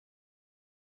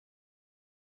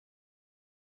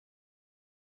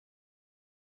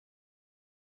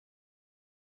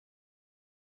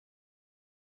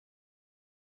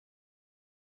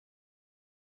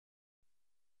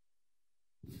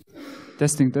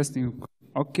Testing, testing.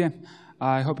 Okay.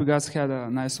 I hope you guys had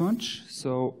a nice lunch.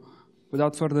 So,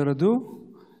 without further ado,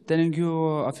 telling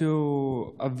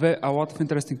you a lot of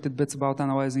interesting tidbits about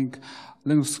analyzing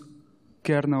Linux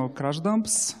kernel crash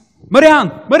dumps. Marian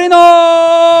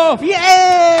Marinov!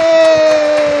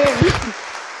 Yay!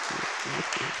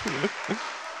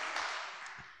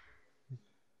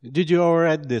 Did you all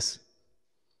read this?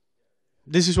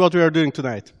 This is what we are doing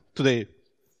today.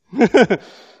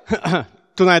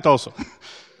 Tonight also.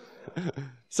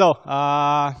 So,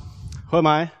 who am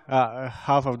I?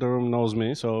 Half of the room knows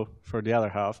me, so for the other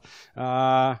half.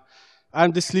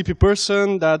 I'm the sleepy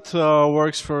person that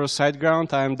works for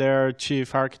SiteGround. I'm their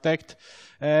chief architect,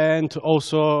 and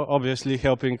also obviously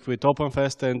helping with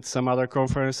OpenFest and some other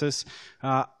conferences.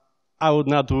 I would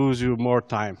not lose you more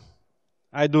time.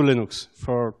 I do Linux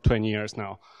for 20 years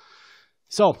now.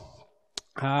 So,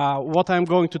 what I'm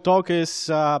going to talk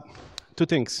is two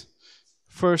things.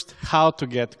 First, how to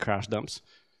get crash dumps.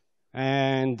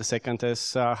 And the second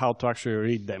is how to actually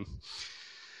read them.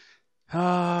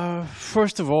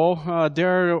 First of all, there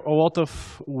are a lot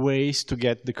of ways to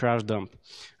get the crash dump.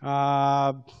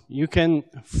 You can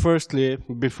firstly,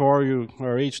 before you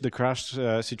reach the crash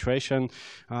situation,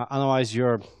 analyze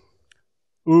your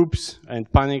oops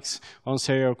and panics on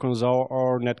serial console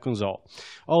or net console.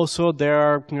 Also, there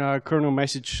are kernel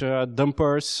message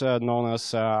dumpers known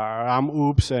as RAM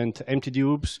oops and MTD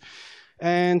oops.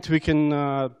 And we can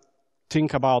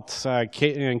think about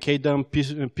kdump,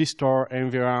 pstore,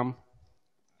 nvram.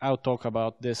 I'll talk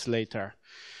about this later.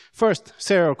 First,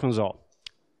 serial console.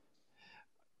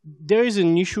 There is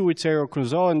an issue with serial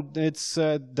console, and it's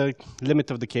the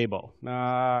limit of the cable.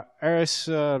 RS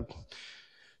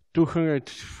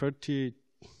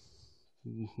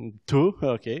 232,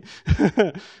 okay,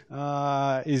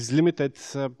 is limited,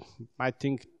 I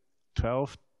think,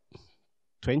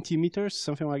 20 meters,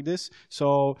 something like this.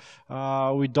 So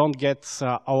we don't get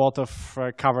a lot of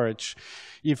coverage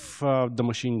if the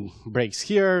machine breaks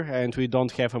here and we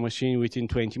don't have a machine within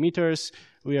 20 meters.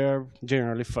 We are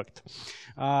generally fucked.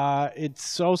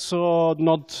 It's also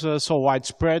not so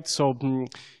widespread, so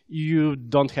you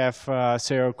don't have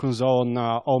serial console on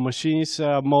all machines.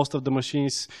 Most of the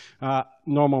machines,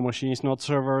 normal machines, not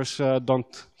servers,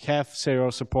 don't have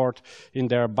serial support in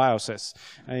their BIOSes.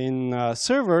 In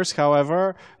servers,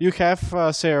 however, you have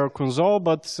serial console,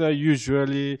 but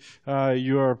usually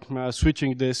you're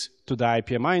switching this to the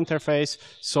IPMI interface.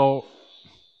 So,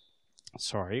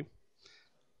 sorry.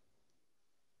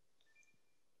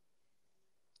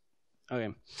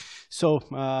 Okay, so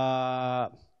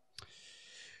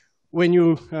when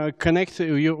you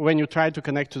when you try to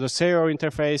connect to the serial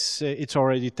interface, it's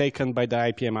already taken by the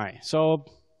IPMI, so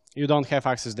you don't have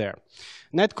access there.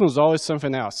 Net console is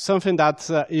something else, something that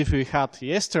if we had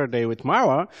yesterday with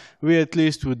Mara, we at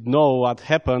least would know what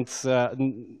happened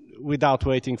without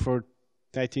waiting for,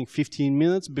 I think, 15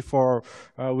 minutes before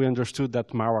we understood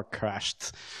that Mara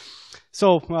crashed.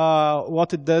 So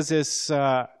what it does is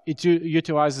it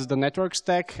utilizes the network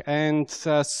stack and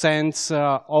sends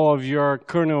all of your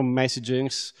kernel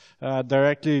messagings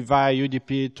directly via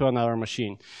UDP to another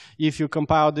machine. If you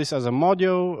compile this as a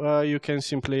module, you can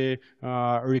simply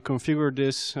reconfigure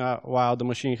this while the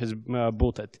machine has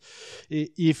booted.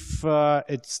 If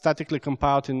it's statically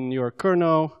compiled in your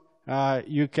kernel,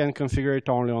 you can configure it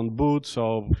only on boot.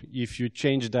 So if you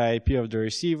change the IP of the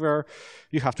receiver,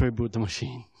 you have to reboot the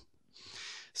machine.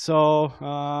 So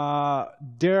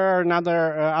there are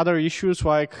other issues,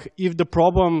 like if the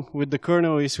problem with the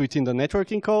kernel is within the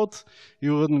networking code,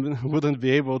 you wouldn't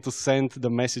be able to send the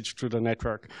message through the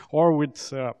network or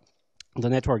with the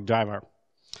network driver.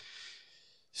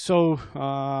 So,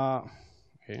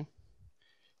 okay.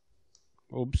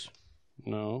 Oops,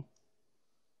 no.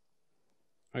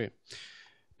 Okay,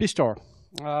 pstore.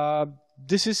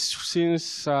 This is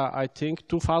since, I think,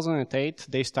 2008,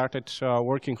 they started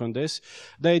working on this.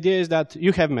 The idea is that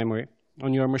you have memory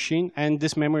on your machine, and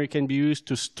this memory can be used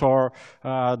to store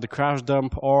the crash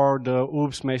dump or the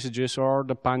oops messages or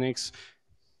the panics.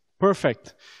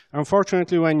 Perfect.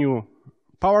 Unfortunately, when you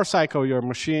power cycle your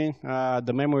machine,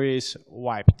 the memory is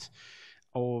wiped.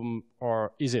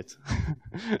 Or is it?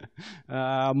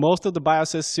 Most of the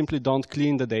BIOSes simply don't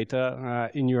clean the data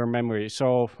in your memory.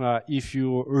 So if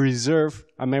you reserve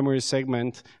a memory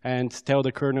segment and tell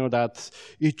the kernel that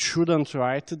it shouldn't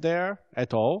write there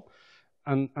at all,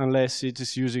 unless it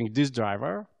is using this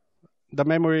driver, the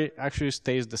memory actually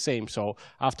stays the same. So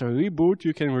after reboot,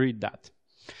 you can read that.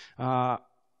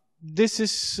 This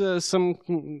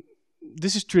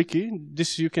is tricky.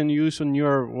 This you can use on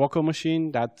your local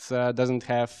machine that doesn't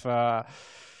have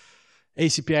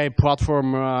ACPI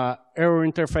platform error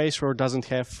interface or doesn't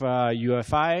have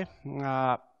UEFI,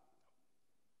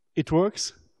 it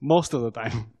works most of the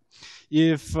time.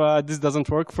 If this doesn't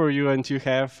work for you and you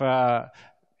have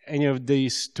any of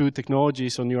these two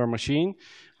technologies on your machine,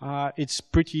 it's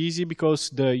pretty easy because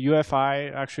the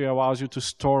UEFI actually allows you to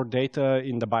store data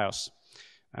in the BIOS.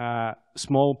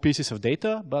 Small pieces of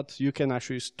data, but you can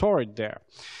actually store it there.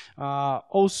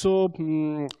 Also,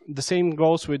 the same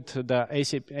goes with the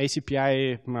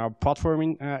ACPI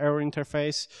platform error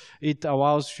interface. It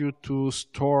allows you to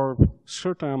store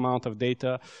certain amount of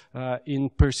data in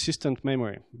persistent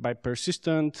memory. By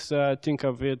persistent, think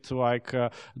of it like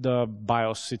the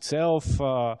BIOS itself,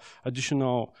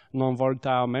 additional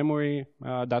non-volatile memory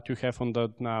that you have on the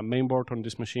mainboard on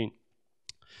this machine.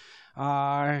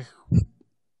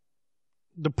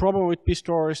 The problem with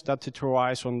pStore is that it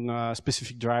relies on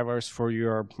specific drivers for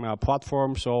your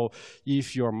platform. So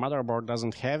if your motherboard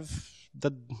doesn't have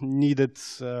the needed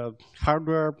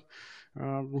hardware,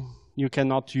 you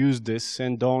cannot use this.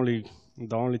 And the only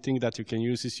thing that you can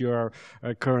use is your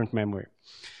current memory.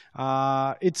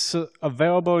 It's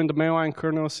available in the mainline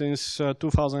kernel since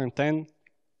 2010.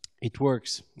 It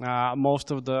works.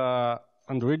 Most of the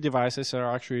Android devices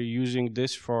are actually using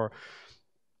this for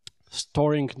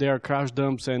storing their crash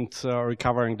dumps and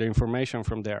recovering the information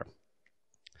from there.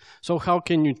 So how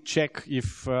can you check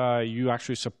if you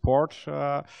actually support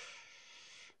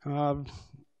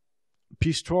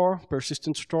pStore,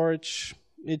 persistent storage?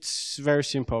 It's very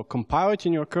simple. Compile it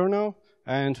in your kernel,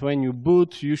 and when you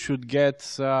boot, you should get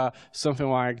something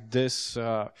like this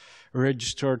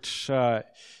registered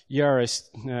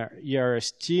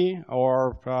ERST,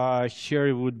 or here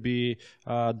it would be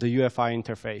the UEFI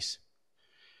interface.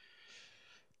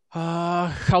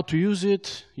 How to use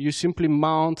it? You simply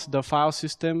mount the file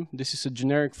system. This is a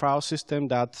generic file system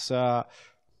that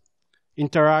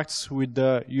interacts with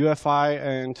the UEFI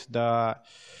and the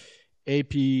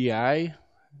API,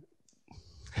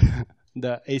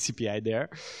 the ACPI there.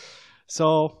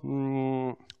 So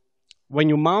when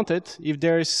you mount it, if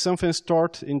there is something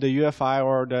stored in the UEFI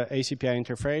or the ACPI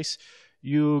interface,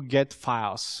 you get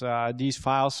files. These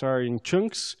files are in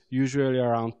chunks, usually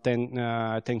around 10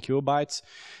 kilobytes,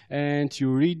 and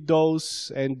you read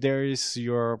those, and there is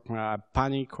your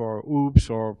panic or oops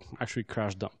or actually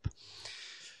crash dump.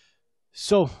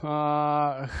 So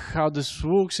how this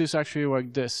works is actually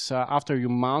like this. After you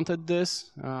mounted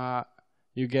this,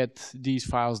 you get these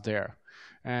files there.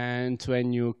 And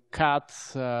when you cut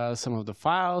some of the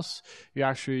files, you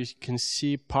actually can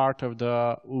see part of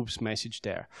the oops message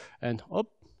there. And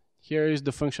here is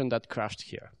the function that crashed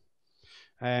here.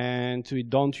 And we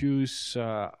don't use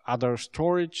other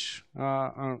storage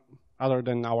other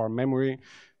than our memory.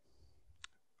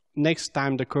 Next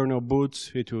time the kernel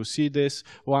boots, it will see this.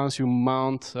 Once you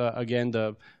mount again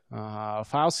the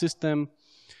file system,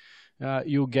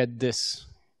 you get this.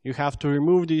 You have to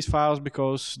remove these files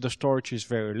because the storage is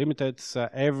very limited.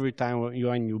 Every time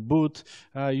when you boot,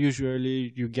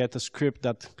 usually you get a script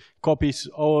that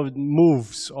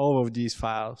moves all of these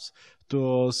files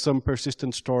to some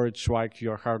persistent storage like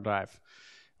your hard drive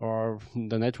or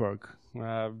the network.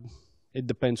 It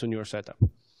depends on your setup.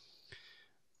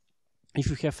 If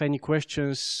you have any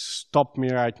questions, stop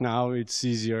me right now. It's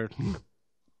easier.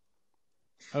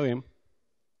 Okay.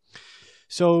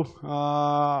 So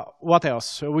what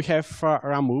else? We have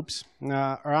RAM oops.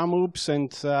 RAM oops and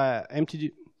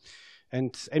MTD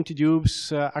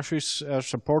oops actually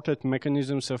supported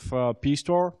mechanisms of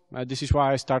pStore. This is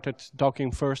why I started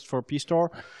talking first for pStore,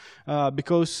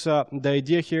 because the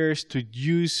idea here is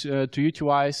to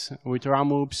utilize with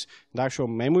RAM oops the actual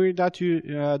memory that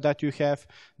you have.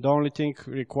 The only thing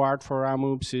required for RAM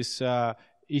oops is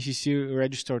ECC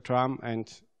registered RAM, and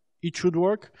it should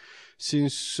work.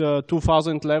 Since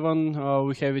 2011,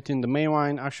 we have it in the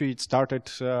mainline. Actually, it started,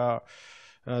 the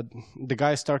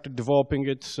guy started developing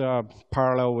it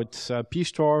parallel with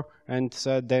pStore, and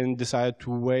then decided to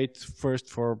wait first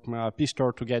for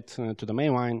pStore to get to the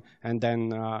mainline, and then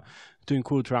to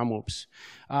include RAM oops.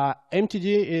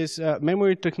 MTD is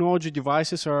memory technology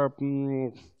devices are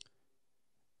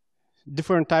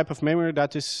different type of memory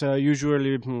that is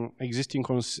usually existing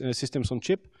on systems on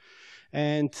chip.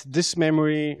 And this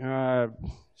memory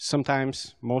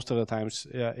sometimes, most of the times,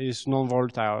 is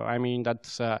non-volatile. I mean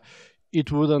that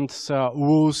it wouldn't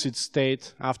lose its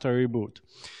state after reboot.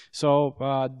 So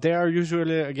they are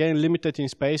usually, again, limited in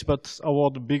space, but a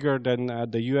lot bigger than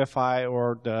the UEFI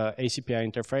or the ACPI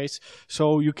interface.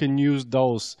 So you can use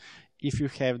those if you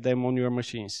have them on your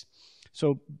machines.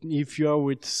 So if you're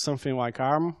with something like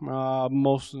ARM,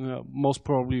 most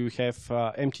probably you have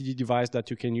MTD device that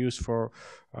you can use for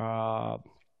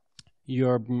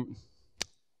your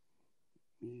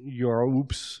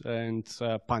oops and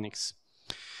panics.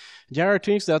 The other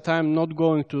things that I'm not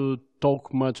going to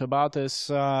talk much about is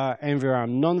NVRAM.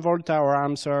 Non-volatile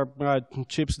RAMs are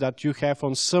chips that you have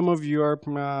on some of your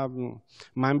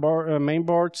main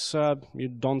boards. You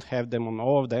don't have them on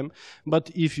all of them.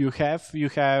 But if you have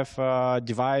a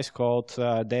device called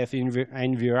DEF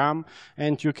NVRAM,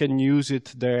 and you can use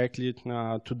it directly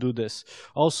to do this.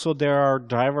 Also, there are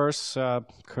drivers.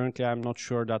 Currently, I'm not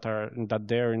sure that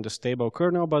they're in the stable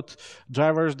kernel, but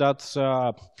drivers that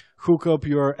hook up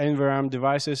your NVRAM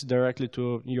devices directly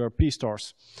to your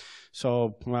pstores.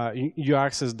 So you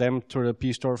access them through the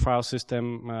pstore file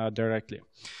system directly.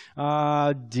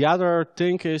 The other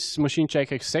thing is machine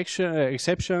check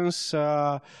exceptions.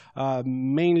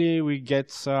 Mainly we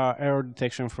get error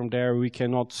detection from there. We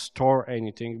cannot store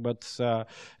anything, but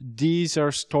these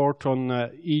are stored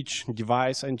on each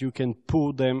device, and you can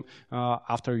pull them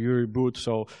after you reboot.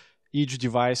 So each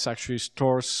device actually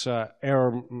stores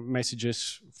error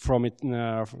messages from it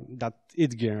that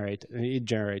it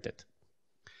generated.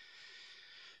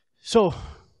 So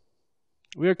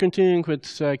we are continuing with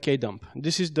kdump.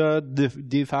 This is the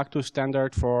de facto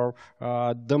standard for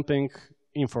dumping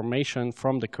information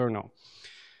from the kernel.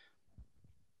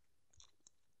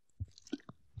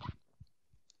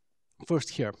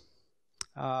 First here.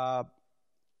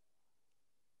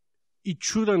 It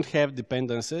shouldn't have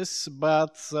dependencies,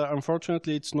 but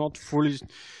unfortunately, it's not fully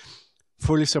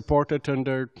supported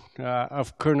under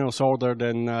of kernels older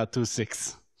than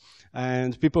 2.6.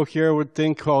 And people here would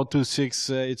think, oh, 2.6,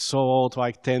 it's so old,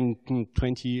 like 10,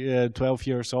 20, 12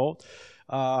 years old.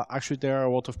 Actually, there are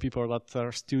a lot of people that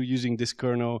are still using this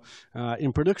kernel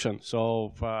in production.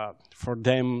 So for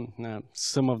them,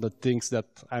 some of the things that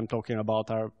I'm talking about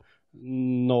are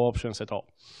no options at all.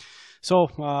 So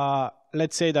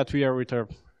let's say that we are with a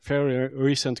very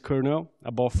recent kernel,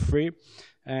 above 3,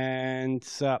 and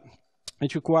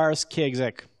it requires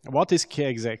kexec. What is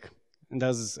kexec?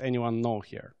 Does anyone know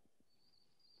here?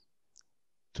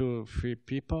 2, 3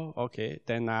 people? Okay,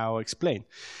 then I'll explain.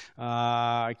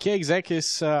 Kexec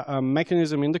is a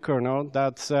mechanism in the kernel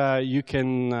that you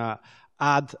can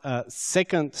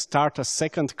start a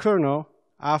second kernel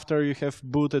after you have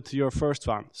booted your first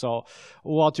one. So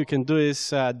what you can do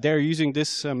is they're using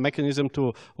this mechanism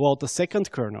to load a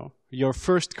second kernel. Your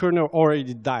first kernel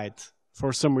already died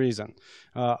for some reason.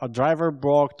 A driver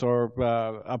broke, or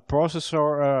a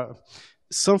processor,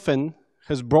 something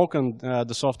has broken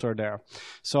the software there.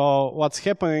 So what's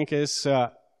happening is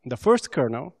the first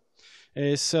kernel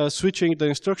is switching the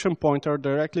instruction pointer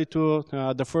directly to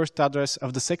the first address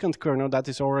of the second kernel that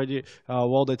is already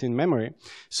loaded in memory.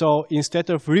 So instead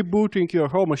of rebooting your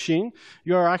whole machine,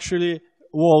 you're actually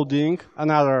loading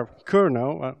another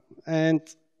kernel, and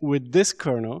with this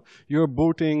kernel, you're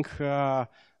booting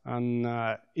an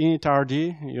initrd,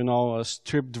 you know, a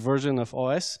stripped version of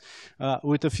OS,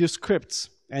 with a few scripts.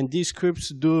 And these scripts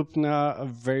do a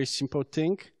very simple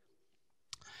thing.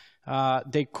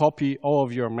 They copy all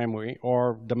of your memory,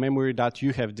 or the memory that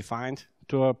you have defined,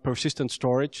 to a persistent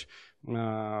storage.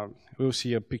 We'll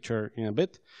see a picture in a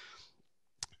bit.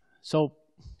 So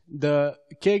the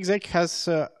kexec has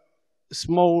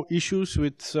small issues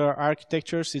with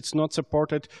architectures. It's not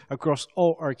supported across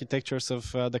all architectures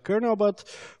of the kernel, but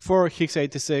for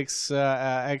x86,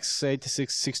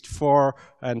 x86, 64,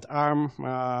 and ARM,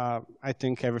 I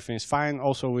think everything is fine.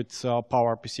 Also with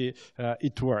PowerPC,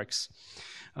 it works.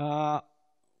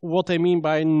 What I mean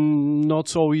by not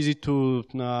so easy to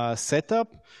set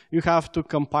up, you have to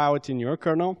compile it in your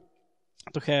kernel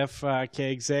to have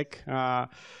kexec.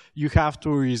 You have to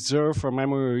reserve a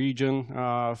memory region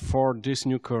for this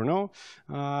new kernel.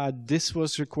 This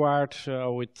was required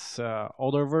with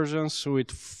older versions.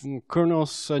 With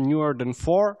kernels newer than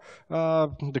 4,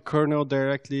 the kernel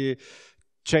directly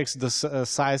checks the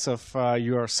size of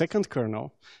your second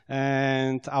kernel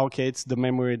and allocates the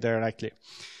memory directly.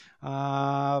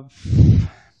 What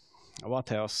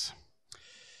else?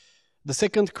 The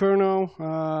second kernel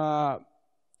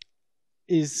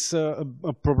is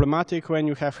problematic when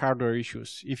you have hardware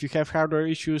issues. If you have hardware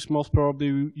issues, most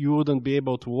probably you wouldn't be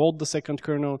able to load the second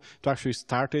kernel to actually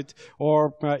start it.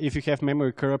 Or if you have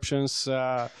memory corruptions,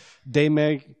 they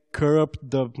may corrupt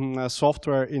the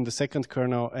software in the second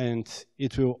kernel, and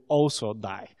it will also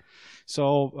die.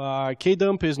 So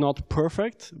kdump is not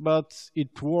perfect, but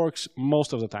it works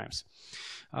most of the times.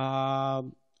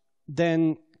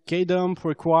 Then kdump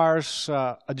requires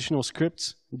additional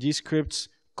scripts. These scripts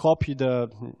copy the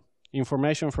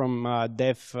information from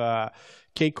dev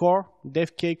kcore.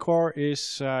 Dev kcore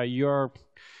is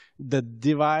the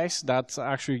device that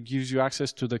actually gives you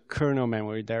access to the kernel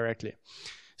memory directly.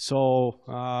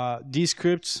 So these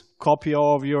scripts copy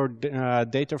all of your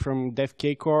data from dev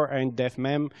kcore and dev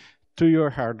mem to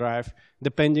your hard drive,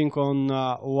 depending on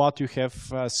what you have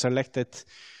selected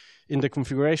in the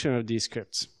configuration of these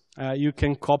scripts. You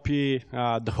can copy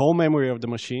the whole memory of the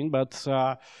machine, but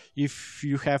if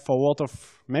you have a lot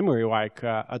of memory, like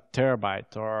a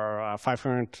terabyte or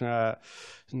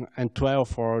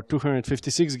 512 or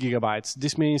 256 gigabytes,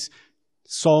 this means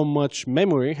so much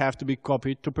memory have to be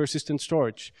copied to persistent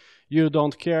storage. You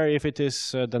don't care if it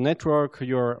is the network,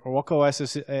 your local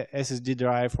SSD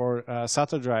drive, or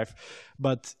SATA drive,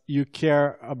 but you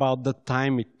care about the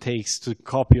time it takes to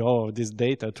copy all of this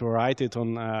data, to write it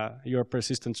on your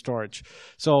persistent storage.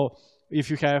 So if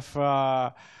you have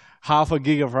half a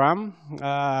gig of RAM,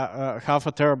 half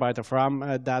a terabyte of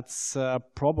RAM, that's a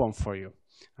problem for you.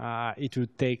 It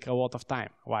would take a lot of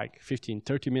time, like 15,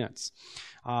 30 minutes.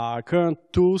 Current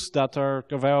tools that are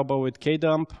available with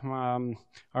kdump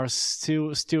are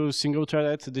still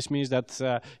single-threaded. This means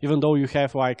that even though you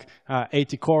have like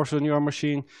 80 cores on your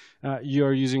machine,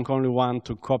 you're using only one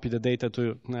to copy the data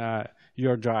to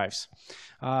your drives.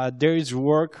 There is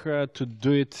work to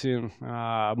do it in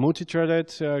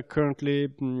multi-threaded. Currently,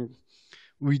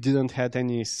 we didn't have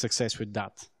any success with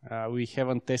that. We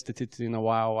haven't tested it in a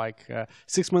while. Like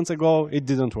 6 months ago, it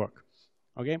didn't work.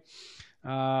 Okay.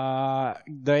 The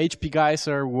HP guys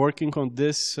are working on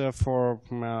this for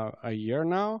a year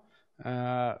now,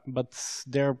 but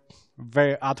they're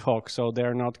very ad hoc, so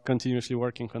they're not continuously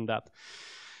working on that.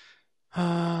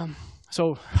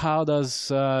 So how does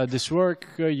this work?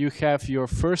 You have your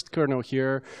first kernel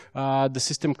here. The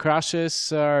system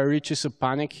crashes, reaches a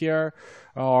panic here,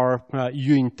 or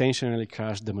you intentionally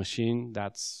crash the machine.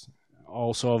 That's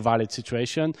also a valid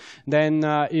situation. Then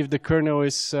if the kernel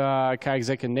is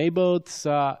kexec enabled,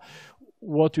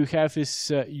 what you have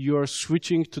is you're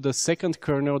switching to the second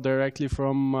kernel directly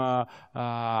from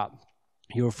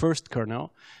your first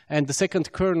kernel. And the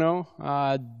second kernel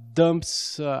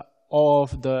dumps all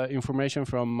of the information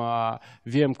from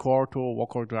VM core to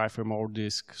local drive, remote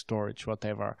disk, storage,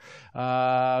 whatever.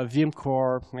 VM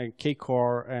core,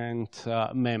 kcore, and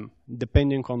mem,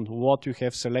 depending on what you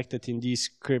have selected in these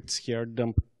scripts here,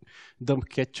 dump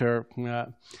catcher.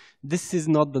 This is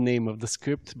not the name of the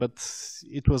script, but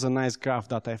it was a nice graph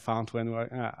that I found when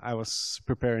I was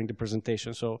preparing the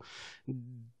presentation. So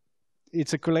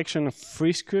it's a collection of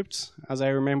 3 scripts, as I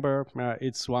remember.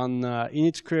 It's one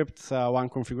init script, one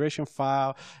configuration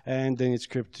file, and the init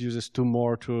script uses 2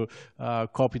 more to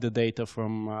copy the data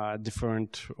from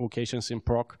different locations in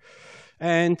proc.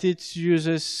 And it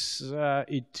uses,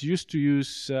 it used to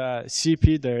use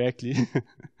CP directly,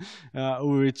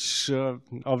 which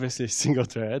obviously is single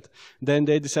thread. Then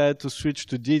they decided to switch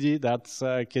to DD that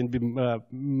can be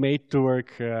made to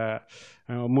work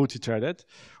multi-threaded,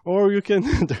 or you can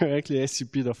directly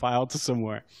SCP the file to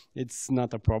somewhere. It's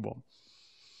not a problem.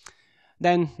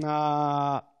 Then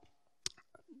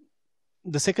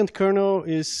the second kernel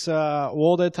is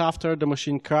loaded after the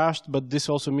machine crashed, but this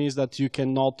also means that you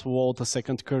cannot load a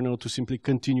second kernel to simply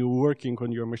continue working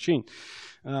on your machine.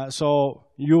 So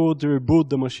you would reboot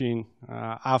the machine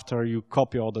after you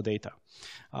copy all the data.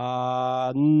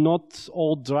 Not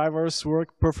all drivers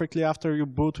work perfectly after you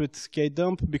boot with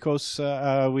kdump, because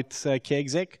with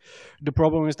kexec, the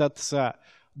problem is that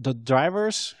the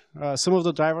drivers, some of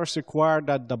the drivers require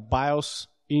that the BIOS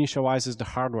initializes the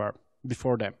hardware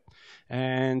before them.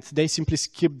 And they simply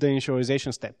skip the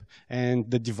initialization step.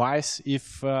 And the device,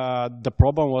 if the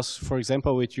problem was, for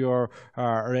example, with your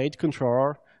RAID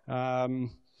controller,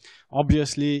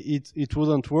 obviously it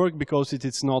wouldn't work because it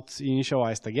is not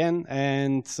initialized again,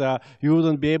 and you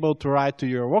wouldn't be able to write to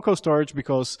your local storage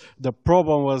because the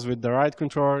problem was with the RAID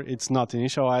controller, it's not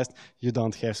initialized, you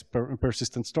don't have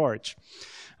persistent storage.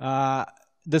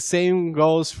 The same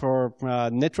goes for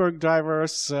network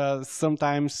drivers.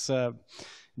 Sometimes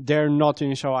they're not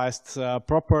initialized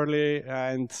properly,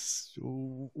 and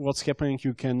what's happening,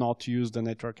 you cannot use the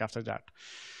network after that.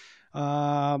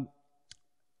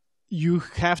 You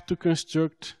have to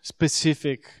construct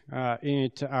specific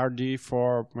init RD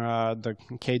for the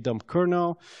kdump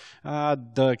kernel.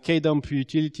 The kdump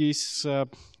utilities,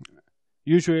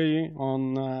 usually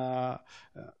on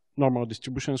normal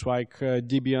distributions like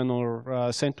Debian or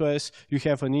CentOS, you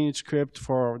have an init script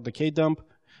for the kdump,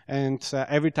 and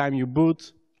every time you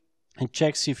boot, it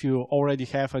checks if you already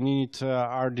have an init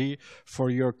RD for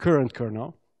your current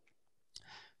kernel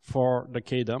for the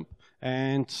kdump.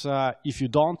 And if you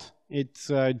don't, it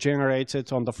generates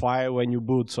it on the fly when you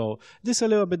boot. So this a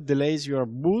little bit delays your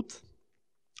boot,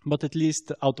 but at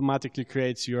least automatically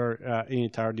creates your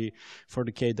init RD for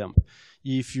the kdump.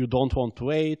 If you don't want to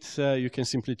wait, you can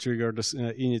simply trigger the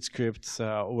init script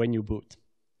when you boot.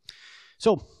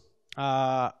 So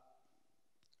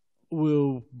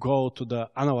we'll go to the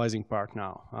analyzing part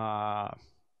now.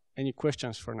 Any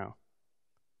questions for now?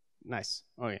 Nice.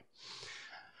 Okay.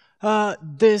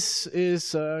 This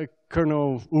is a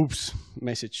kernel oops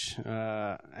message,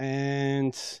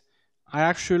 and I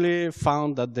actually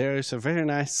found that there is a very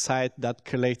nice site that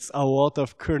collects a lot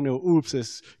of kernel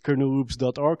oopses,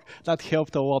 kerneloops.org, that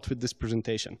helped a lot with this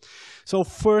presentation. So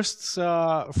first,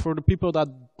 for the people that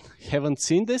haven't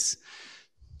seen this,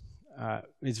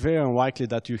 it's very unlikely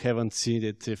that you haven't seen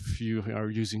it if you are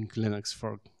using Linux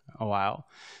for a while.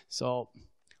 So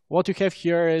what you have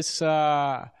here is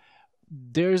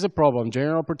there is a problem,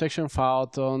 general protection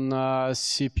fault on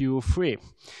CPU 3.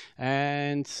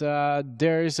 And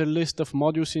there is a list of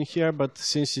modules in here, but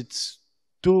since it's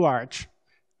too large,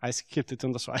 I skipped it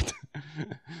on the slide.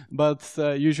 But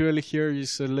usually here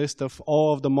is a list of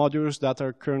all of the modules that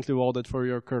are currently loaded for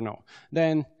your kernel.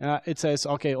 Then it says,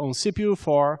 okay, on CPU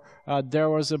 4, there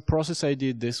was a process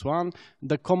ID, this one.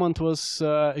 The command was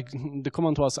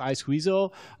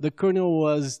iceweasel. The kernel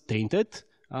was tainted.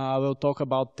 We'll talk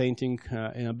about tainting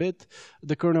in a bit.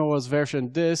 The kernel was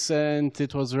versioned this, and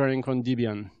it was running on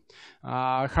Debian.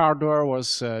 Hardware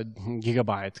was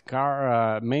gigabyte.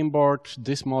 Mainboard,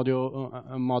 this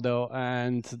model,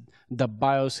 and the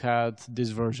BIOS had this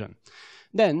version.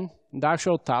 Then the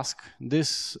actual task,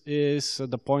 this is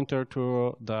the pointer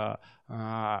to the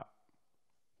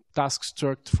task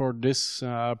struct for this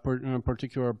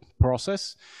particular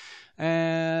process.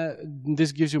 And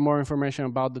this gives you more information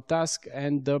about the task,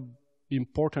 and the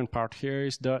important part here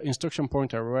is the instruction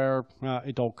pointer where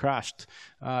it all crashed.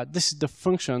 This is the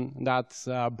function that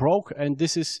broke, and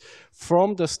this is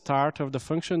from the start of the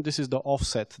function, this is the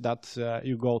offset that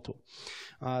you go to.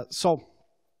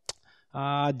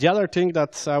 The other thing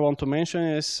that I want to mention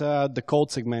is the code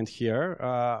segment here.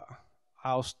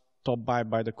 I'll stop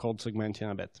by the code segment in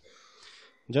a bit.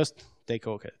 Just take a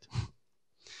look at it.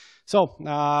 So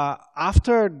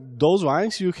after those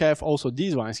lines, you have also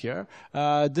these lines here.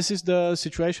 This is the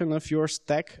situation of your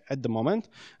stack at the moment,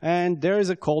 and there is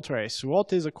a call trace.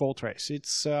 What is a call trace?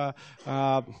 It's the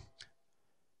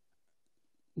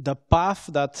path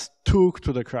that took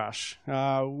to the crash,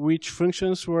 which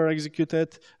functions were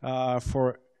executed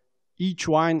for each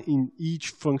line in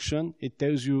each function. It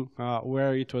tells you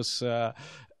where it was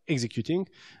executing.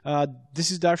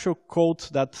 This is the actual code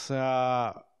that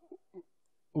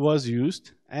was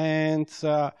used, and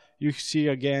you see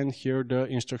again here the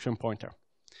instruction pointer.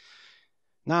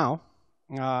 Now,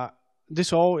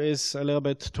 this all is a little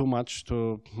bit too much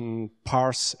to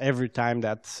parse every time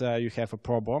that you have a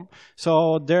problem.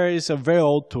 So there is a very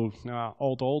old tool,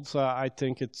 I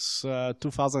think it's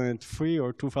 2003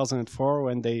 or 2004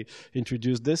 when they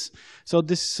introduced this. So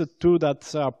this is a tool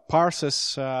that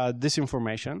parses this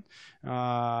information,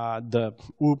 the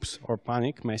oops or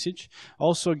panic message,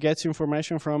 also gets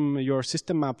information from your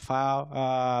system map file,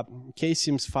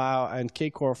 ksims file, and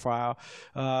kcore file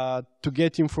to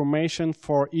get information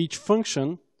for each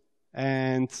function,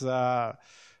 and the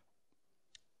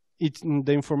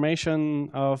information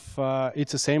of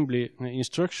its assembly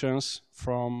instructions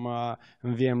from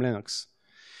VM Linux.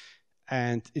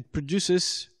 And it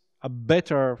produces a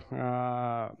better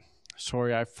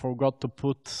sorry, I forgot to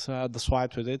put the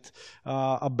slide with it.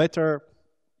 A better,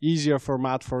 easier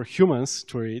format for humans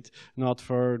to read, not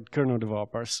for kernel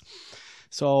developers.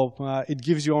 So it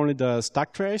gives you only the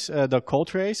stack trace, the call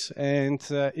trace, and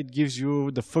it gives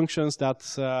you the functions that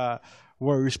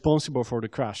were responsible for the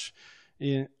crash.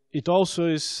 It also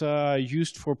is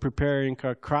used for preparing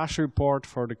a crash report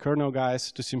for the kernel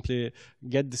guys to simply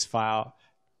get this file,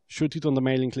 shoot it on the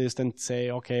mailing list and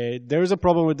say, okay, there is a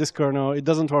problem with this kernel, it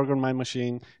doesn't work on my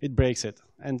machine, it breaks it,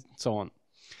 and so on.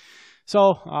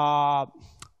 So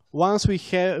once we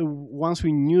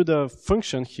knew the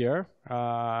function here,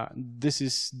 this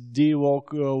is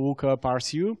dlookup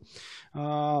RCU,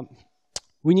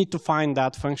 we need to find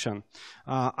that function.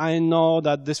 I know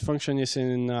that this function is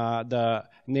in the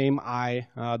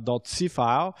name.i.c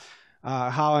file.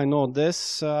 How I know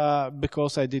this?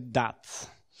 Because I did that.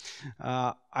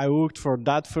 I looked for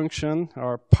that function,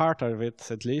 or part of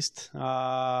it at least,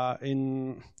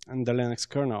 in the Linux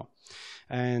kernel.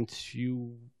 And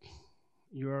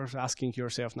you're asking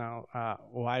yourself now,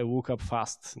 why lookup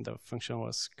fast? The function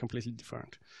was completely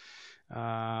different.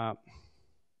 Go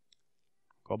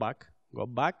back.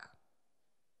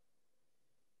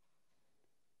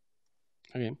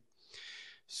 Okay.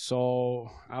 So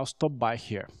I'll stop by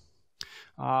here.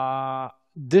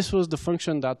 This was the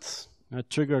function that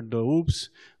triggered the oops,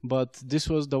 but this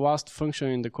was the last function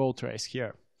in the code trace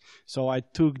here. So I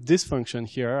took this function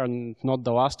here and not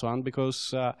the last one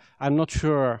because I'm not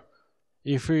sure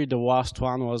if really the last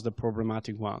one was the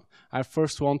problematic one. I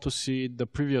first want to see the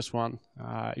previous one.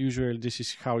 Usually this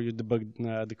is how you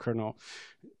debug the kernel.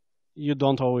 You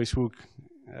don't always look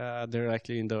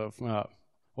directly in the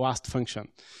last function.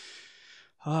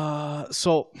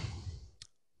 So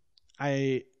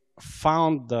I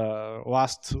found the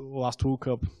last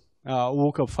lookup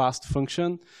fast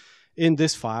function in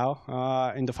this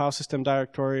file, in the file system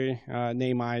directory,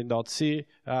 name i.c,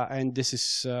 and this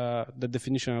is the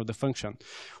definition of the function.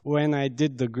 When I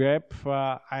did the grep,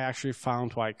 I actually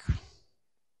found like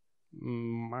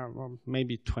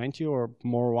maybe 20 or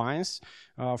more lines.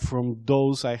 From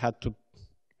those, I had to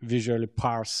visually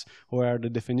parse where the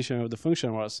definition of the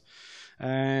function was.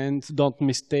 And don't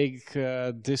mistake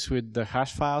this with the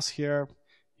hash files here.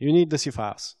 You need the C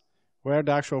files, where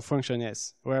the actual function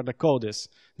is, where the code is.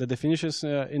 The definitions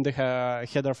in the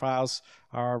header files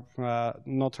are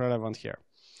not relevant here.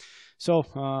 So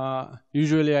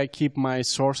usually I keep my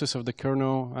sources of the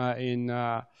kernel in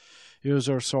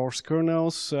user source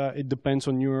kernels. It depends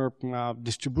on your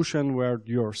distribution where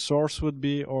your source would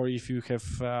be, or if you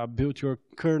have built your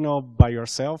kernel by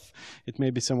yourself, it may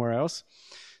be somewhere else.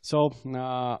 So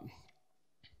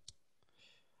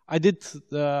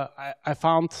I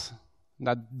found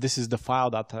that this is the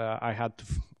file that I had to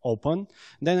open.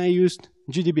 Then I used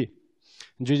GDB.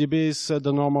 GDB is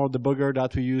the normal debugger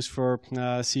that we use for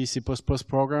C, C++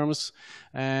 programs.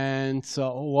 And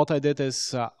what I did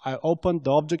is I opened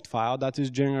the object file that is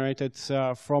generated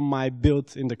from my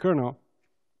build in the kernel.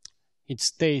 It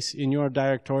stays in your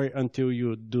directory until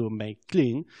you do make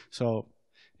clean. So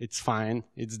it's fine,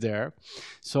 it's there.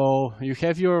 So you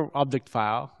have your object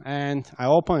file, and I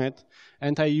open it,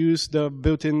 and I use the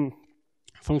built-in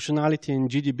functionality in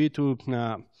GDB to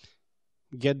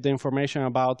get the information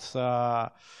about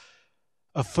a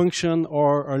function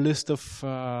or a list of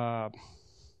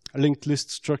linked list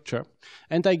structure.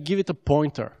 And I give it a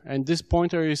pointer. And this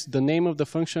pointer is the name of the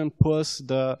function plus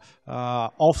the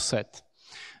offset.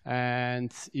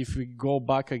 And if we go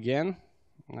back again,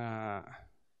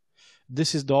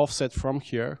 this is the offset from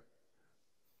here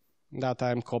that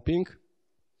I'm copying.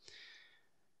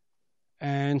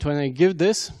 And when I give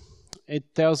this,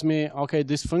 it tells me, okay,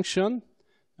 this function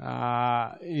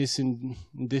is in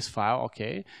this file,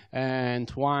 okay, and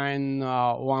line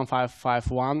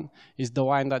 1551 is the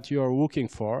line that you are looking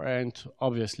for, and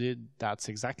obviously that's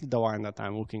exactly the line that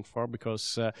I'm looking for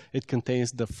because it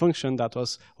contains the function that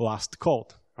was last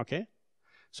called, okay?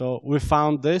 So we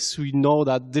found this, we know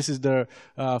that this is the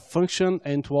function,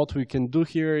 and what we can do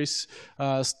here is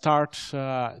start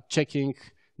checking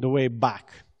the way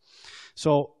back.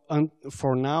 So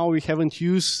for now, we haven't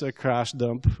used a crash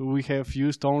dump. We have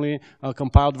used only a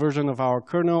compiled version of our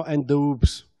kernel and the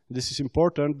oops. This is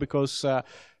important because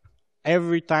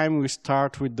every time we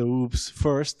start with the oops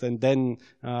first, and then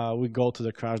we go to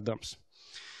the crash dumps.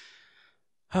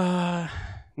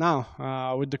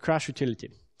 Now, with the crash utility.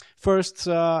 First,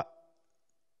 I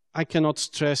cannot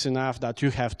stress enough that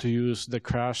you have to use the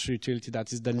crash utility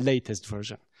that is the latest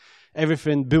version.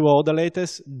 Everything below the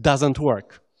latest doesn't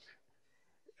work.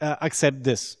 Except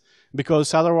this,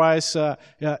 because otherwise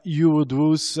you would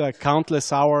lose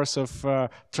countless hours of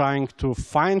trying to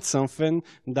find something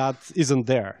that isn't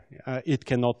there. It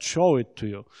cannot show it to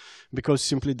you, because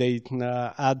simply they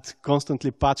add constantly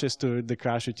patches to the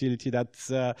crash utility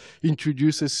that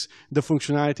introduces the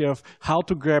functionality of how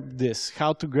to grab this,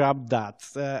 how to grab that.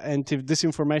 And if this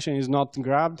information is not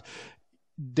grabbed,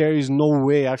 there is no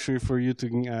way actually for you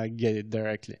to get it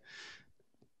directly,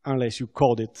 unless you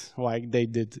code it like they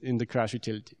did in the crash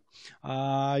utility.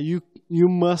 You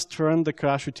must run the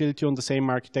crash utility on the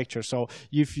same architecture. So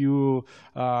if you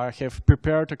have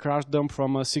prepared a crash dump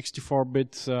from a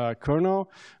 64-bit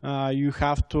kernel, you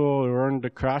have to run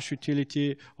the crash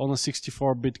utility on a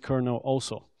 64-bit kernel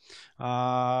also.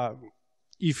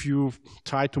 If you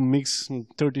try to mix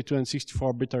 32 and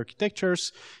 64-bit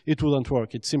architectures, it wouldn't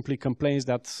work. It simply complains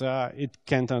that it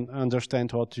can't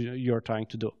understand what you're trying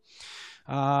to do.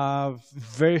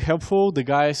 Very helpful. The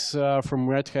guys from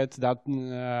Red Hat, that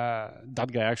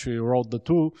guy actually wrote the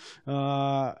tool,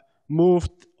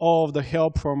 moved all of the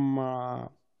help from,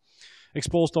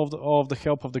 exposed all of the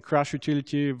help of the crash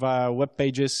utility via web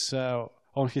pages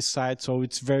on his site, so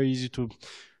it's very easy to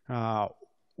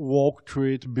walk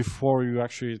through it before you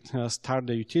actually start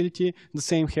the utility. The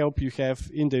same help you have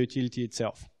in the utility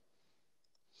itself.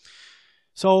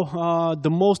 So the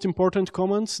most important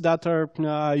commands that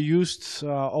are used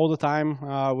all the time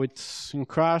in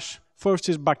crash, first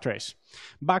is backtrace.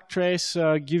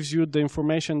 Backtrace gives you the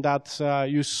information that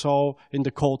you saw in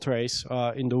the call trace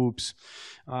in the oops.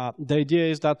 The idea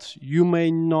is that you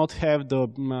may not have the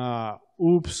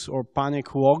oops or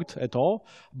panic logged at all,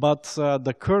 but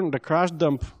the crash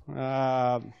dump,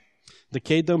 the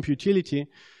kdump utility,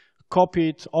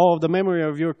 copied all of the memory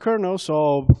of your kernel,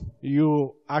 so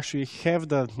you actually have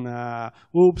the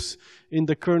oops in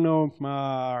the kernel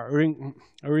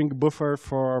ring buffer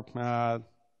for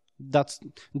that's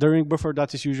the ring buffer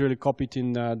that is usually copied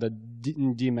in the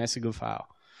dmessigl file.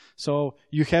 So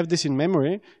you have this in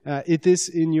memory. It is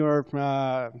in your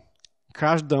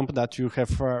crash dump that you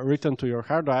have written to your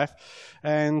hard drive,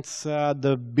 and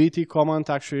the bt command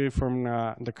actually from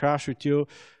the crash util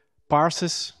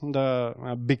parses the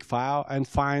big file and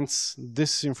finds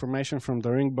this information from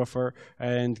the ring buffer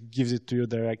and gives it to you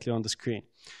directly on the screen.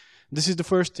 This is the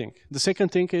first thing. The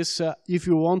second thing is if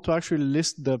you want to actually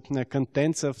list the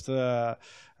contents of the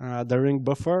ring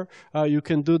buffer, you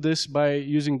can do this by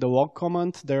using the log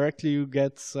command. Directly you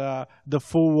get the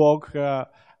full log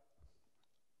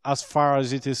as far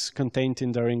as it is contained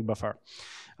in the ring buffer.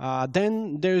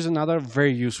 Then there is another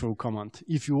very useful command.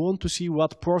 If you want to see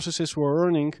what processes were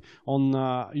running on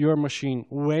your machine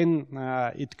when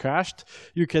it crashed,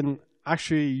 you can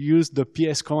actually use the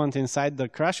ps command inside the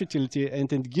crash utility,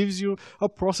 and it gives you a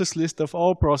process list of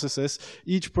all processes,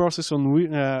 each process on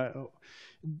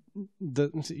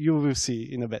you will see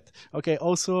in a bit. Okay,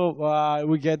 also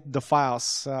we get the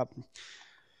files.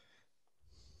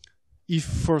 If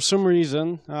for some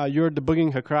reason you're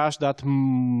debugging a crash that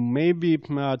may be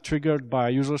triggered by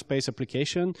a user space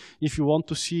application, if you want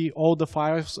to see all the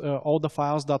files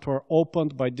that were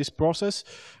opened by this process,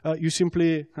 you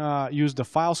simply use the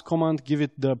files command, give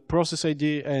it the process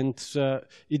ID, and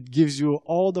it gives you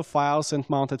all the files and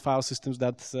mounted file systems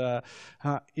that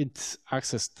it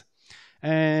accessed.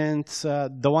 And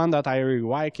the one that I really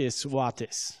like is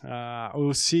Whatis.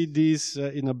 We'll see these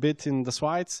in a bit in the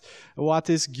slides.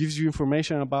 Whatis gives you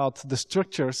information about the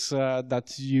structures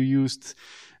that you used.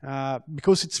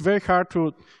 Because it's very hard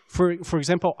to, for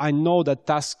example, I know that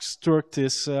task struct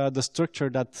is the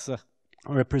structure that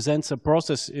represents a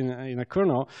process in a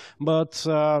kernel, but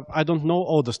I don't know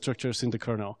all the structures in the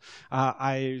kernel.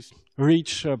 I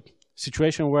reach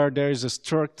situation where there is a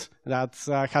struct that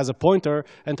has a pointer,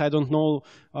 and I don't know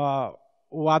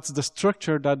what's the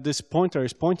structure that this pointer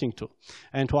is pointing to.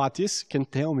 And Whatis can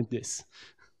tell me this.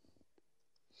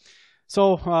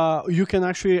 So you can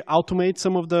actually automate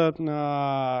some of the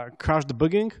crash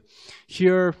debugging.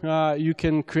 Here you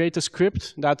can create a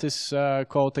script that is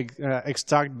called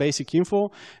extract basic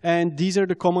info, and these are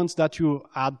the commands that you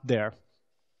add there.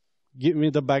 Give me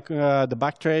the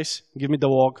backtrace, give me the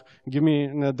log, give me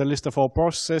the list of all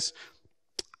processes,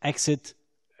 exit,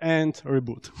 and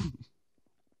reboot.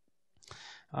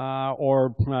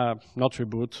 Or not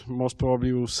reboot, most probably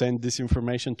you send this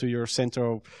information to your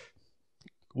central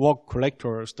log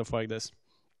collector or stuff like this.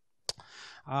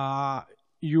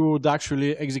 You would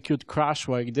actually execute crash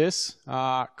like this.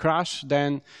 Crash,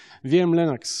 then VM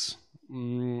Linux.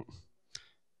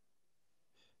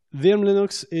 VM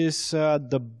Linux is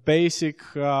the basic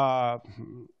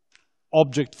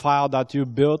object file that you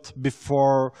built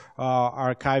before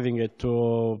archiving it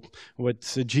with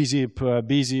gzip,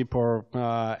 bzip, or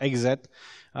xz.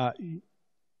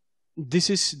 This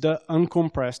is the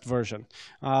uncompressed version.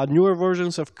 Newer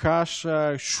versions of crash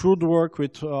should work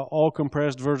with all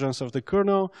compressed versions of the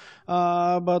kernel,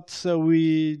 but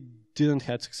we didn't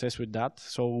have success with that.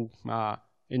 So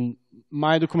in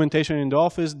my documentation in the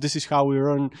office, this is how we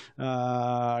run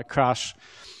crash.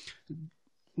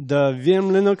 The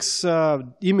VM Linux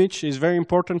image is very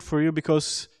important for you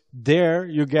because there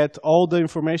you get all the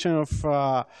information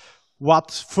of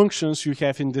what functions you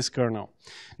have in this kernel.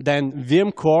 Then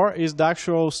VM core is the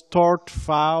actual stored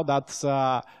file that's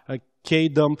a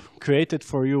kdump created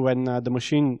for you when the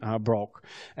machine broke.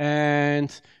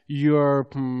 And you're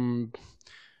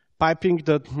piping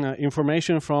the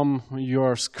information from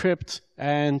your script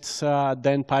and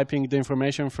then piping the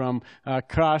information from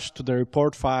crash to the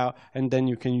report file, and then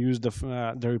you can use the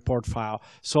report file.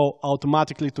 So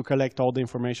automatically to collect all the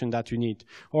information that you need,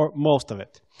 or most of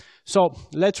it. So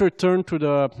let's return to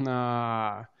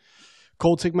the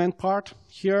code segment part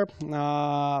here.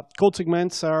 Code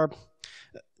segments are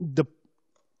the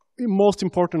most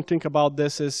important thing about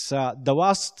this is the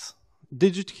last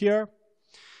digit here.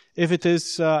 If it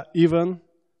is even,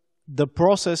 the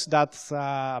process that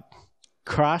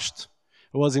crashed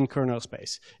was in kernel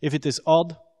space. If it is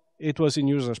odd, it was in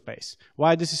user space.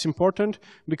 Why this is important?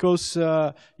 Because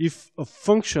if a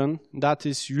function that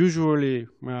is usually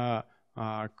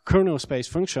a kernel space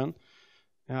function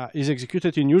is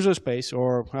executed in user space,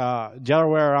 or the other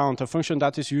way around, a function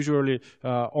that is usually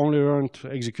only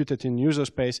executed in user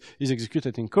space is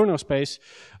executed in kernel space,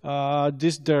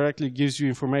 this directly gives you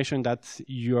information that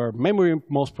your memory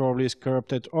most probably is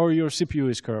corrupted or your CPU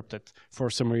is corrupted for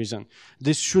some reason.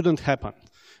 This shouldn't happen.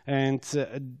 And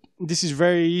this is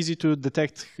very easy to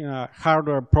detect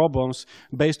hardware problems.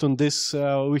 Based on this,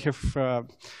 we have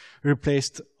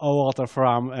replaced a lot of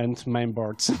RAM and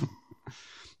mainboards.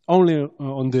 Only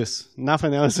on this.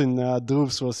 Nothing else in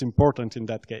Droops was important in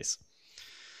that case.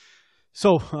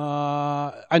 So,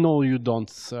 I know you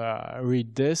don't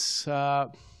read this.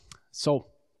 So,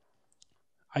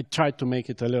 I tried to make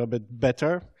it a little bit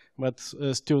better, but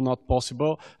still not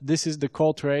possible. This is the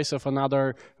code trace of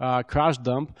another crash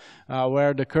dump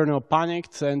where the kernel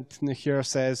panicked, and here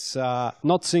says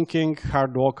not syncing,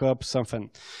 hard lookup,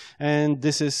 something. And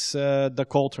this is the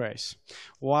code trace.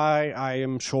 Why I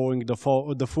am showing the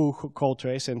full code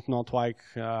trace and not like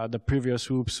the previous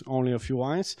oops, only a few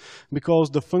lines? Because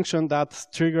the function that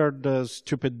triggered the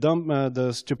stupid dump,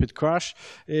 the stupid crash,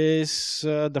 is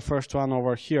the first one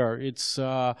over here. It's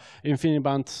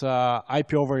InfiniBand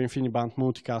IP over InfiniBand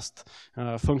multicast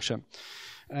function.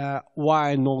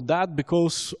 Why I know that?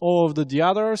 Because all of the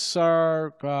others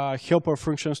are helper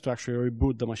functions to actually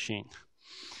reboot the machine.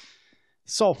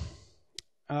 So,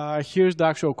 here's the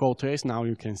actual code trace. Now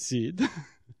you can see it.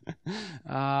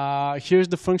 Here's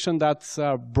the function that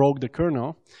broke the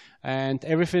kernel. And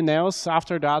everything else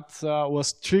after that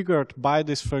was triggered by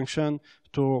this function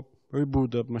to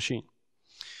reboot the machine.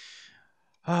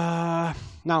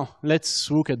 Now,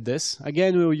 let's look at this.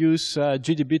 Again, we'll use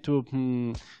GDB to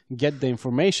get the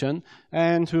information.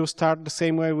 And we'll start the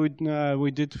same way we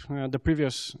did the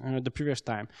previous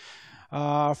time.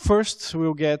 First,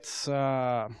 we'll get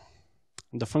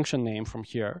the function name from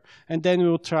here, and then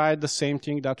we'll try the same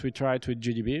thing that we tried with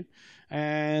GDB,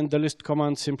 and the list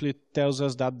command simply tells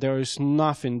us that there is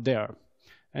nothing there.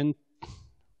 And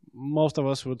most of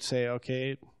us would say,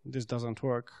 okay, this doesn't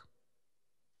work.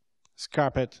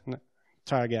 Scrap it,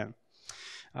 try again.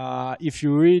 If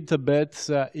you read a bit,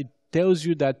 it tells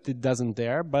you that it doesn't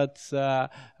there, but the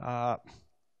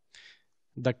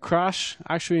crash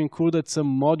actually included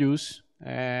some modules.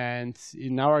 And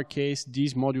in our case,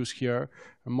 these modules here,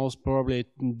 most probably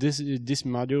this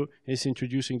module is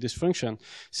introducing this function.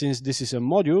 Since this is a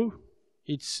module,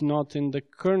 it's not in the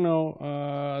kernel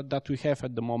that we have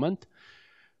at the moment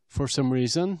for some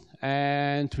reason.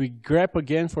 And we grep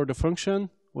again for the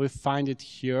function. We find it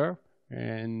here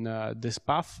in this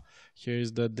path. Here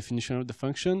is the definition of the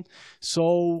function.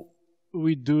 So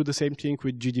we do the same thing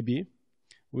with GDB.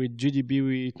 With GDB,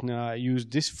 we use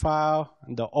this file,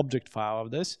 the object file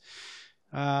of this.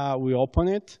 We open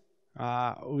it.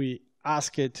 We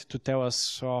ask it to tell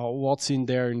us what's in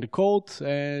there in the code.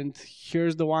 And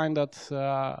here's the one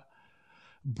that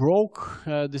broke.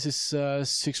 This is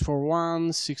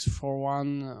 641,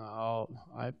 641.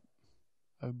 I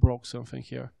broke something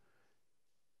here.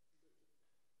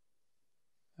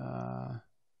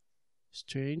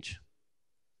 Strange.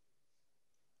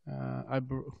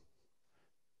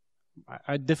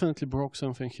 I definitely broke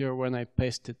something here when I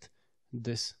pasted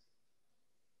this,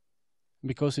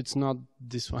 because it's not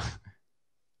this one.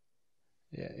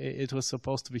 Yeah, it was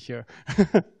supposed to be here.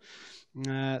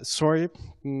 Sorry,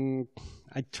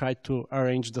 I tried to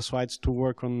arrange the slides to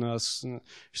work on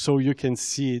so you can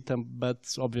see it, but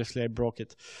obviously I broke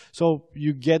it. So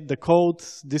you get the code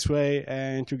this way,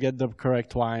 and you get the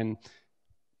correct line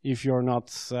if you're not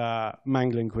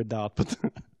mangling with the output.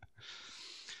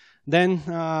 Then,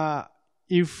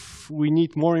 if we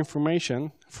need more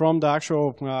information from the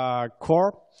actual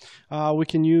core, we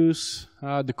can use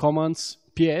the commands.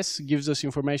 PS gives us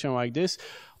information like this.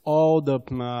 All the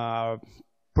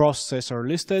processes are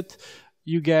listed.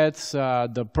 You get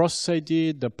the process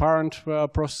ID, the parent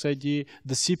process ID,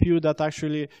 the CPU that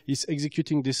actually is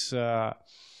executing this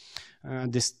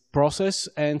this process,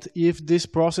 and if this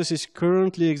process is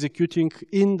currently executing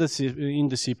in the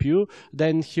CPU,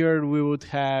 then here we would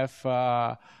have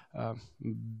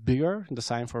bigger, the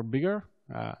sign for bigger,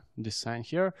 this sign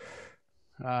here.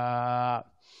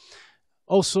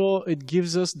 Also, it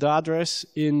gives us the address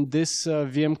in this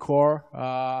VM core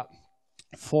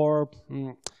for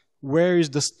where is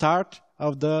the start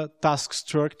of the task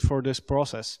struct for this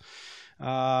process.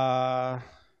 Now,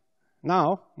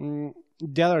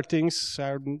 the other things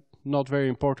are not very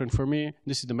important for me.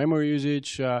 This is the memory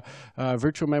usage,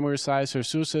 virtual memory size,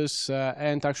 resources,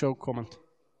 and actual comment.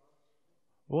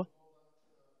 What?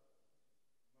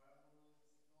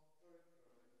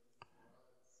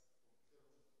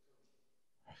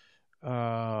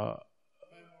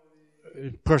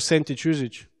 percentage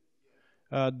usage.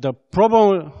 The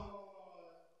problem,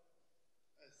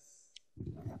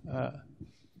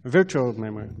 virtual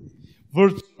memory.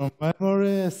 Virtual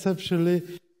memory essentially.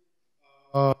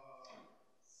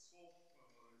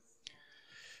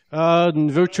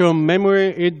 Virtual memory,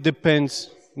 it depends.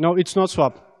 No, it's not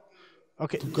swap.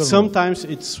 Okay, sometimes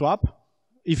it's swap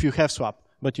if you have swap.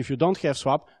 But if you don't have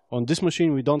swap, on this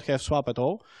machine we don't have swap at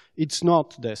all, it's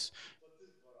not this.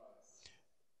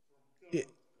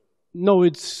 No,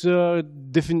 it's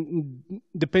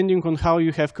depending on how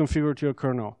you have configured your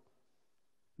kernel.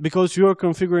 Because you are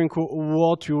configuring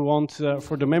what you want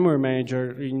for the memory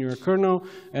manager in your kernel,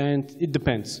 and it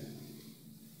depends.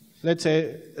 Let's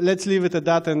leave it at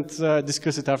that and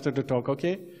discuss it after the talk,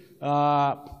 okay?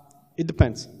 It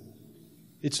depends.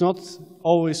 It's not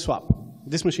always swap.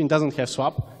 This machine doesn't have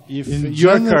swap. If you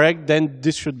are correct, then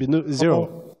this should be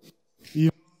 0.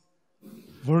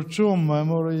 Virtual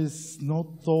memory is not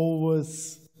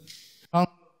always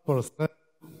 100%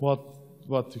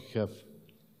 what you have.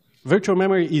 Virtual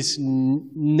memory is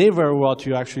never what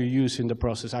you actually use in the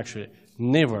process, actually.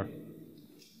 Never.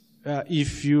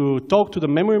 If you talk to the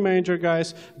memory manager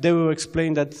guys, they will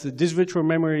explain that this virtual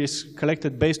memory is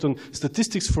collected based on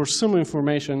statistics for some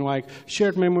information, like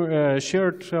shared memory,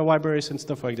 shared libraries and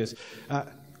stuff like this.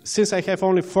 Since I have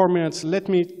only 4 minutes, let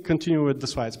me continue with the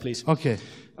slides, please. Okay.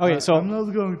 Okay, so I'm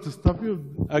not going to stop you.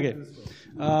 Okay.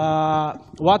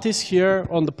 What is here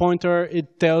on the pointer?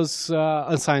 It tells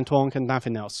unsigned long and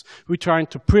nothing else. We're trying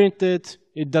to print it.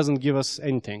 It doesn't give us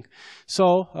anything.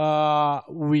 So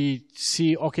we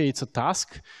see, okay, it's a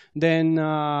task. Then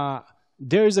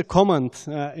there is a command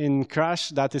in Crash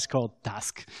that is called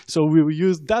task. So we will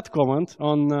use that command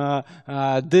on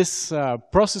this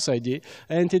process ID,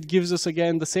 and it gives us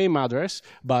again the same address,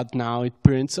 but now it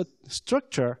prints a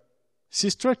structure. C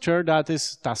structure that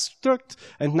is task struct,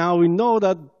 and now we know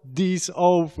that these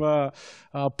all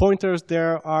pointers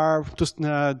there are to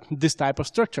this type of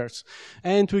structures.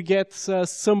 And we get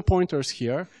some pointers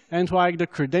here, and like the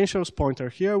credentials pointer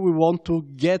here, we want to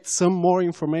get some more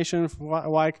information,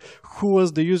 like who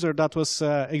was the user that was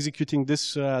executing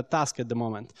this task at the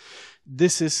moment.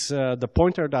 This is the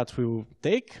pointer that we will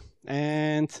take,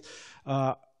 and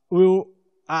we'll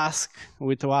ask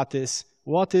with what is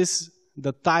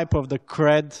the type of the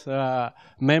cred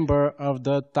member of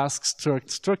the task struct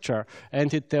structure,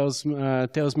 and it tells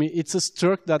me it's a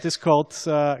struct that is called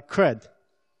cred.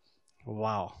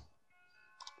 Wow,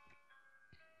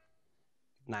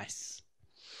 nice.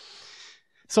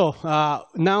 So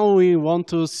now we want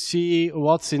to see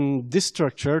what's in this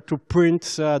structure to print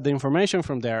the information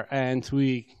from there, and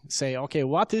we say, okay,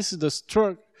 what is the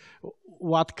struct?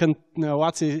 What's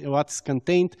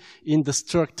contained in the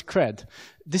struct cred?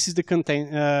 This is the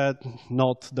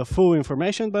not the full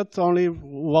information, but only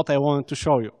what I wanted to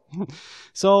show you.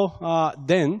 So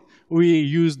then we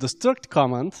use the struct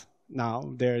command.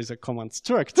 Now there is a command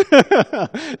struct.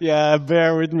 Yeah,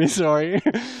 bear with me, sorry.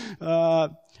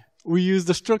 We use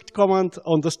the struct command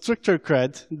on the structure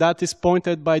cred that is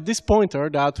pointed by this pointer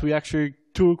that we actually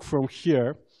took from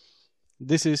here.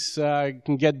 This is, you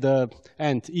can get the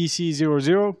end,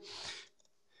 EC00,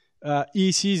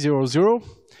 EC00,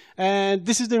 and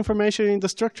this is the information in the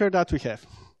structure that we have.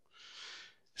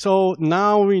 So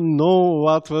now we know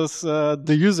what was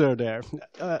the user there.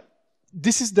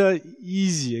 This is the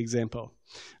easy example.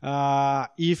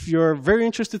 If you're very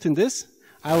interested in this,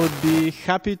 I would be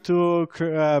happy to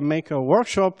make a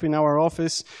workshop in our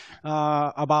office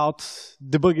about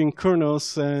debugging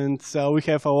kernels, and we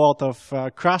have a lot of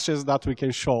crashes that we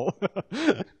can show.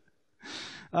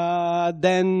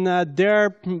 Then there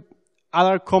are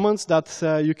other commands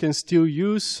that you can still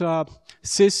use.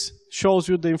 sys shows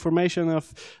you the information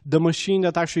of the machine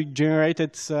that actually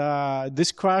generated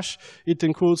this crash. It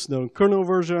includes the kernel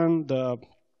version, the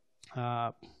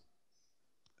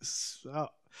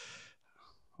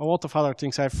a lot of other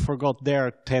things I forgot. There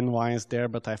are 10 lines there,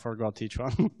 but I forgot each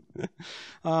one.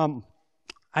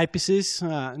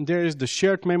 IPCs, there is the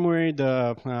shared memory,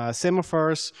 the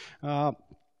semaphores.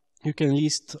 You can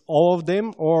list all of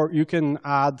them, or you can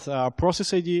add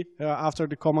process ID after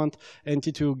the command, and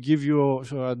it will give you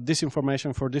this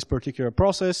information for this particular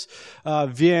process.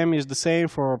 VM is the same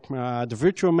for the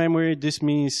virtual memory. This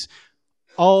means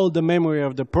all the memory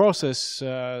of the process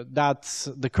that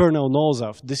the kernel knows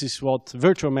of. This is what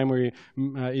virtual memory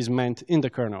is meant in the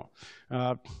kernel.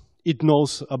 It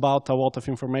knows about a lot of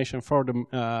information for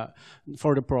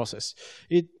the process.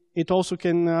 it also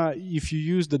can, if you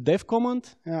use the dev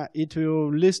command, it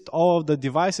will list all of the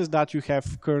devices that you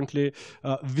have currently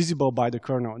visible by the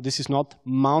kernel. This is not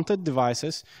mounted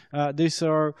devices. These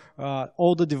are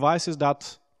all the devices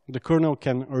that the kernel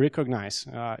can recognize.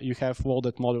 You have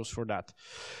loaded modules for that.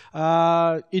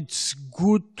 It's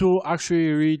good to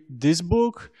actually read this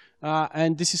book.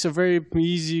 And this is a very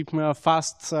easy,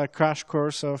 fast crash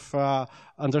course of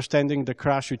understanding the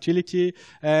crash utility.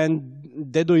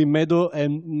 And Dedo Imedo,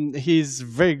 and he's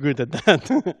very good at that.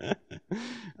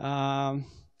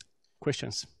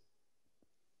 Questions?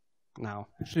 Now.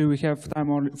 Actually, we have time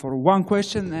only for one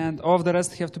question, and all of the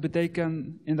rest have to be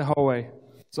taken in the hallway.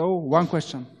 So, one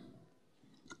question.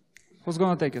 Who's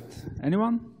going to take it?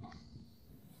 Anyone?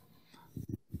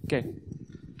 Okay.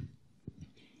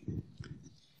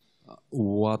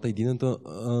 What I didn't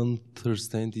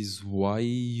understand is why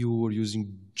you were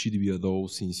using GDB at all,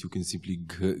 since you can simply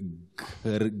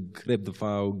grab the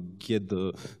file, get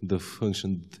the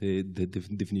function, the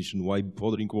definition. Why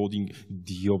bother encoding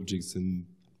the objects and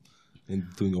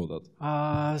doing all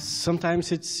that?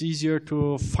 Sometimes it's easier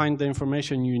to find the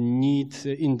information you need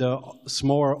in the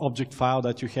smaller object file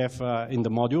that you have in the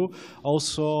module.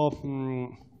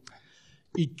 Also,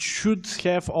 it should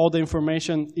have all the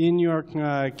information in your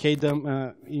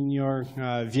kdump, in your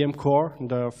VM core,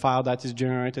 the file that is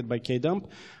generated by kdump.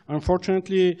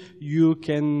 Unfortunately, you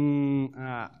can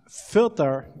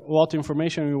filter what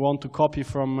information you want to copy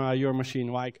from your machine.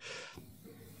 Like,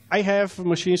 I have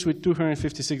machines with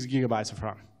 256 gigabytes of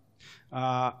RAM.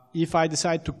 If I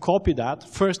decide to copy that,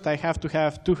 first I have to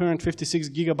have 256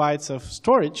 gigabytes of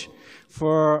storage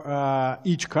for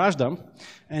each crash dump.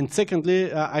 And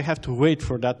secondly, I have to wait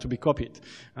for that to be copied.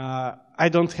 I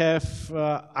don't have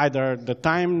either the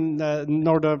time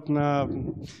nor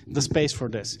the space for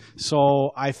this.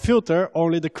 So I filter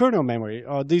only the kernel memory.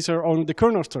 These are only the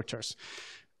kernel structures.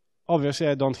 Obviously,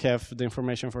 I don't have the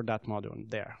information for that module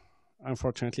there.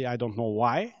 Unfortunately, I don't know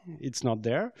why it's not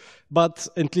there, but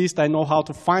at least I know how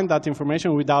to find that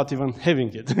information without even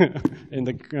having it in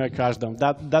the crash dump.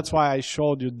 That's why I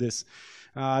showed you this.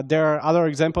 There are other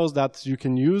examples that you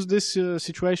can use this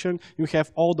situation. You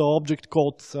have all the object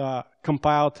code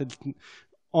compiled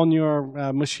on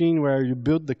your machine where you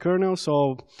build the kernel,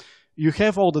 so you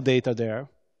have all the data there.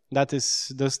 That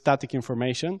is the static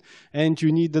information. And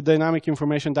you need the dynamic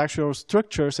information, the actual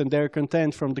structures and their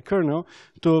content from the kernel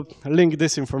to link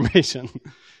this information.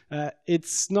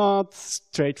 It's not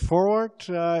straightforward.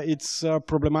 It's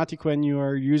problematic when you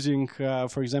are using,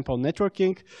 for example,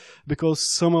 networking, because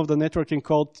some of the networking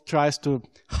code tries to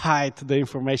hide the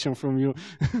information from you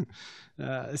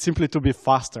simply to be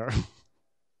faster.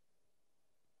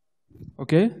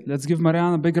 Okay, let's give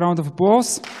Marian a big round of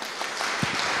applause.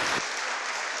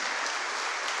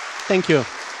 Thank you.